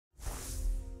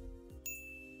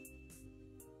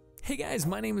Hey guys,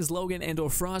 my name is Logan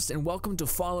 &Frost, and welcome to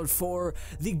Fallout 4,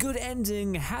 the good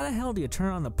ending. How the hell do you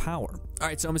turn on the power?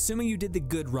 Alright, so I'm assuming you did the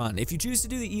good run. If you choose to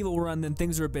do the evil run, then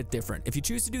things are a bit different. If you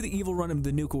choose to do the evil run of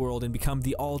the Nuka World and become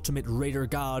the ultimate raider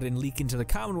god and leak into the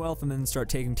Commonwealth and then start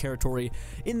taking territory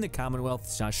in the Commonwealth,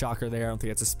 it's not a shocker there, I don't think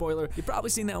that's a spoiler. You've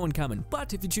probably seen that one coming.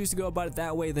 But if you choose to go about it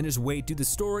that way, then just wait, do the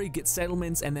story, get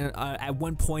settlements, and then at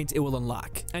one point it will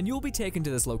unlock. And you'll be taken to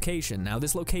this location. Now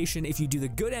this location, if you do the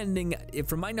good ending,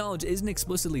 from my knowledge, isn't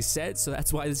explicitly said, so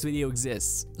that's why this video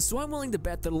exists. So I'm willing to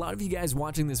bet that a lot of you guys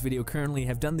watching this video currently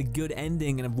have done the good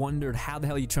ending and have wondered how the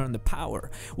hell you turn on the power.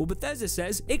 Well, Bethesda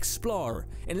says, explore,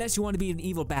 unless you want to be an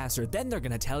evil bastard, then they're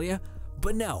gonna tell you.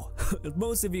 But no,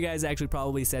 most of you guys actually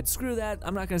probably said, screw that,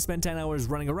 I'm not going to spend 10 hours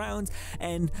running around,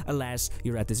 and alas,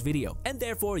 you're at this video. And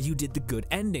therefore, you did the good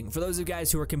ending. For those of you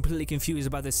guys who are completely confused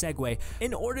about this segue,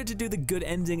 in order to do the good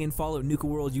ending in Fallout Nuka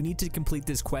World, you need to complete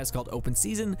this quest called Open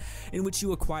Season, in which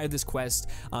you acquire this quest,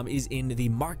 is in the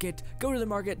market. Go to the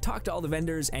market, talk to all the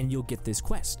vendors, and you'll get this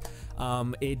quest.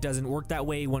 It doesn't work that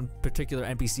way, one particular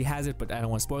NPC has it, but I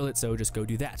don't want to spoil it, so just go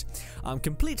do that.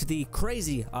 Complete the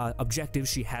crazy objective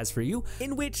she has for you,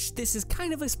 in which this is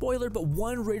kind of a spoiler, but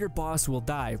one raider boss will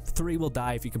die. 3 will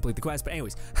die if you complete the quest, but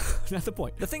anyways, not the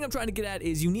point. The thing I'm trying to get at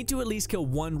is you need to at least kill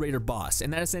one raider boss,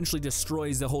 and that essentially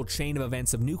destroys the whole chain of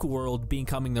events of Nuka World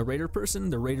becoming the raider person,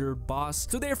 the raider boss,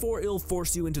 so therefore it'll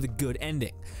force you into the good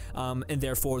ending. And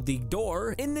therefore the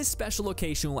door in this special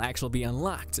location will actually be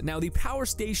unlocked. Now the power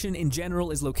station in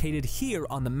general is located here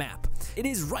on the map. It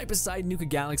is right beside Nuka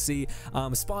Galaxy.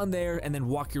 Spawn there and then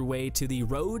walk your way to the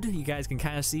road. You guys can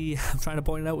kind of see, I'm trying to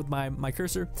point it out with my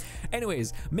cursor.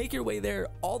 Anyways, make your way there.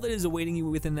 All that is awaiting you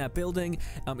within that building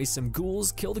is some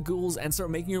ghouls. Kill the ghouls and start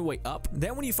making your way up.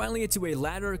 Then when you finally get to a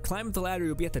ladder, climb up the ladder,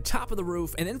 you'll be at the top of the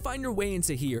roof and then find your way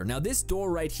into here. Now this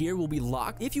door right here will be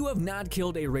locked if you have not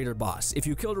killed a raider boss. If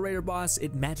you killed a raider boss,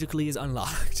 it magically is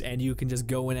unlocked and you can just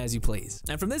go in as you please.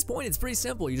 And from this point, it's pretty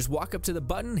simple. You just walk up to the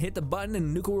button, hit the button,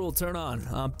 and Nuka World will turn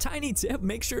on. Tiny tip,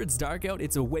 make sure it's dark out.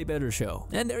 It's a way better show.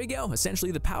 And there you go.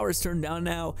 Essentially, the power is turned down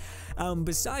now.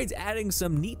 Besides adding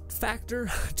some neat factor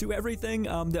to everything,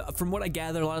 from what I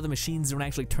gather, a lot of the machines don't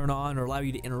actually turn on or allow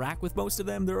you to interact with most of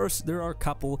them. There are a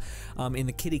couple in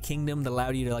the Kitty Kingdom that allow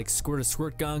you to like squirt a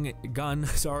squirt gun,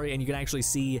 sorry, and you can actually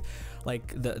see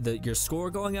like your score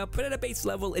going up. But at a base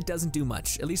level, it doesn't do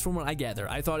much. At least from what I gather.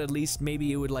 I thought at least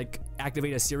maybe it would like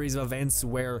activate a series of events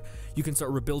where you can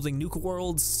start rebuilding Nuka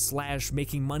Worlds /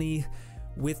 making money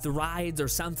with the rides or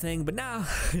something, but nah,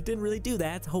 it didn't really do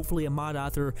that. Hopefully a mod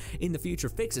author in the future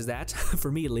fixes that,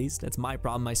 for me at least. That's my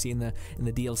problem I see in the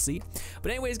DLC.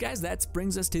 But anyways guys, that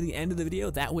brings us to the end of the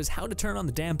video. That was how to turn on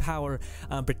the damn power,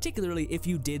 particularly if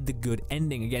you did the good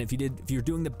ending. Again, if you're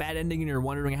doing the bad ending and you're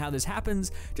wondering how this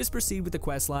happens, just proceed with the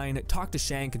quest line, talk to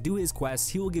Shank, do his quest,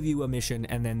 he will give you a mission,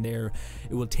 and then there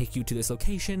it will take you to this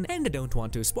location, and I don't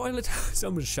want to spoil it, so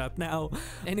I'm gonna shut up now.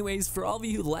 Anyways, for all of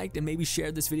you who liked and maybe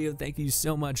shared this video, thank you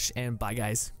so much, and bye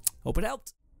guys. Hope it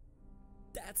helped.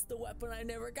 That's the weapon I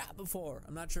never got before.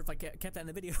 I'm not sure if I kept that in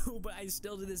the video, but I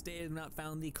still to this day have not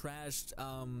found the crashed,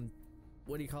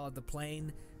 what do you call it, the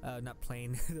plane, not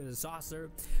plane, the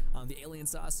saucer, the alien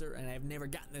saucer, and I've never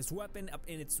gotten this weapon up,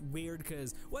 and it's weird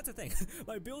because, what's the thing,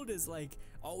 my build is like,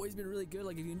 always been really good.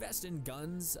 Like if you invest in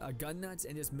guns, gun nuts,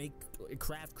 and just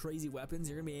craft crazy weapons,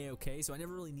 you're gonna be okay, so I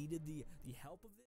never really needed the help of it.